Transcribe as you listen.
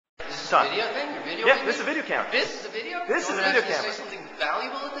son. Video thing? Your video Yeah, this is a video camera. This is a video? This is a You video want to camera. say something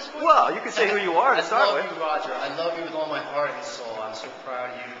valuable at this point? Well, you can say who you are to start with. I love you, Roger. I love you with all my heart and soul. I'm so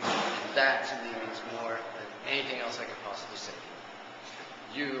proud of you. And that to me means more than anything else I could possibly say.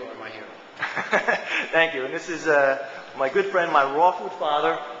 You are my hero. Thank you. And this is my good friend, my raw food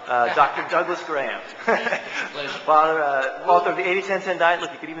father, Dr. Douglas Graham. Father, author of the 80-10-10 Diet.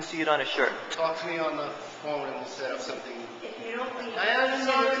 Look, you could even see it on his shirt. Talk to me on the phone and we'll set up something. If you don't leave, I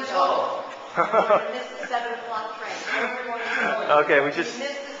understand it's all. you're going to miss the 7 o'clock train. Okay, we just... If you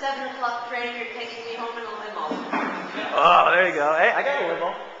miss the 7 o'clock train, you're taking me home in a limo. Oh, there you go. Hey, I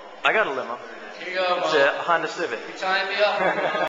got a limo. Here you go, Mom. It's a Honda Civic. You tying me up.